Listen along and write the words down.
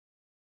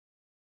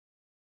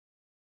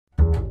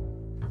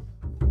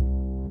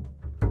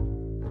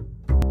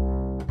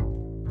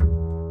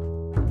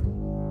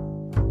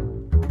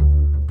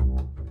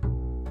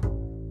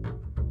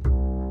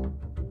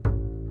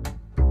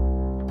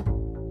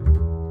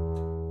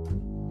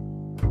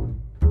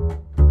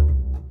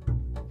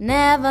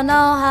Never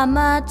know how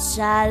much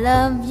I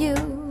love you,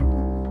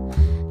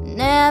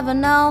 never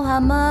know how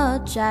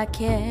much I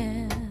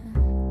care.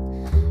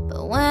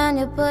 But when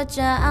you put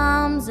your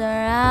arms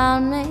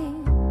around me,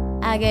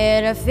 I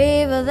get a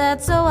fever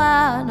that's so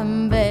hard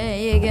to bear.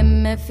 You give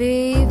me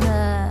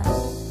fever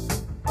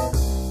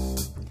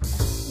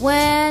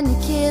when you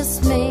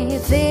kiss me,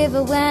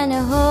 fever when you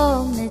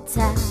hold me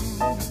tight,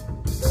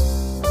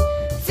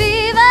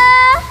 fever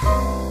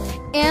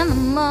in the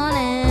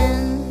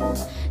morning,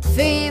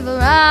 fever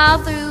all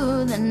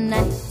through the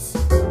night.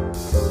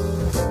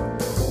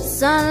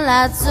 Sun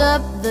lights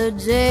up the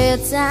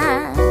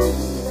daytime,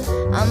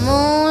 a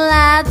moon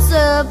lights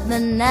up the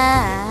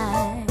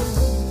night.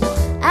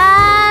 I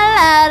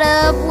light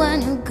up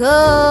when you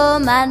call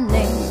my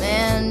name,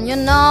 and you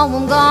know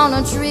I'm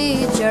gonna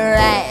treat you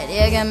right.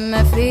 You give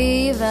me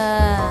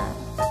fever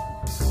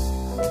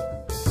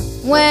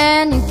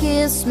when you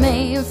kiss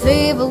me,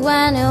 fever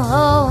when you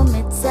hold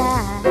me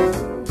tight,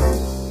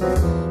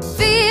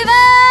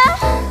 fever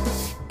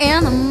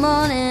in the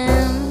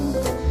morning,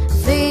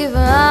 fever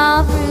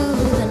all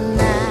through the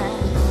night.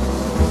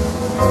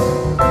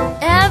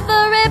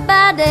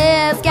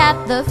 Everybody's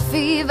got the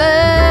fever,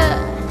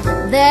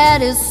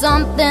 that is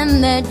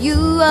something that you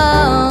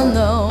all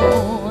know.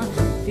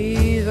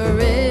 Fever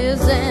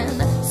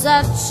isn't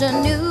such a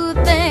new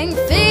thing,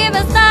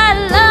 fever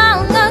started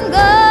long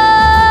ago.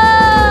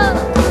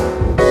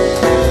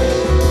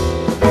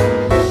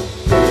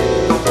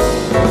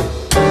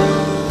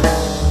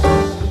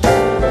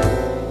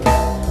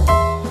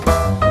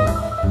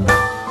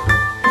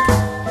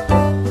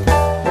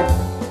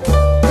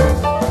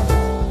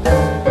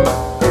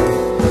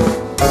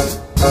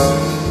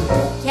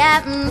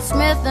 Captain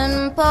Smith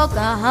and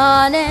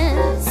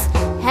Pocahontas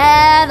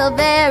had a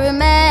very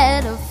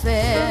mad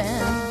affair.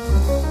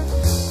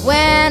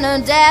 When her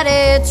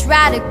daddy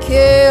tried to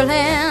kill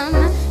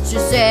him, she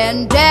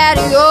said,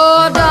 "Daddy,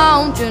 oh,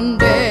 don't you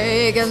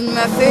dare give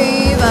me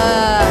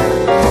fever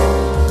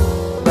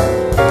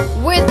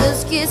with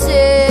his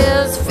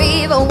kisses,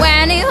 fever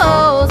when he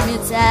holds me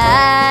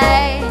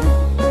tight,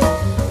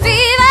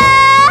 fever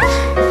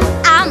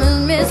I'm his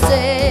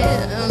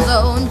missus,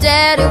 oh,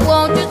 Daddy,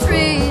 won't you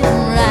treat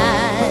him right?"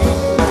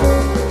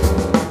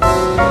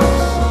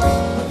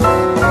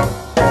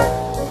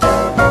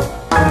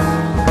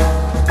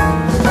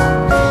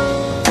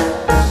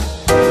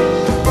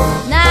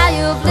 Now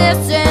you've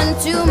listened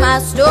to my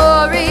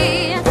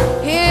story,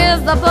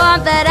 here's the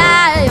point that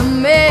I have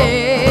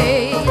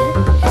made.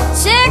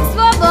 Chicks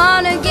were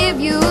born to give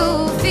you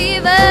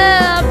fever,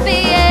 be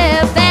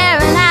it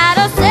Fahrenheit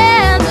or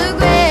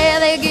centigrade,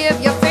 they give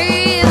you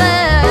fever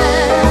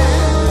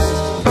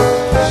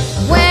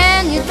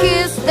when you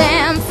kiss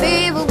them,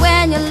 fever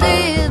when you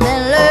live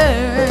and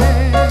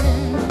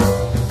learn,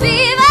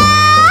 fever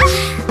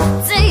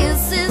till you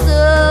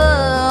sizzle,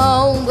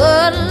 oh,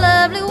 what a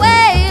lovely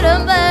way to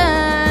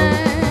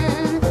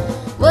burn,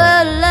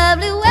 what a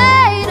lovely way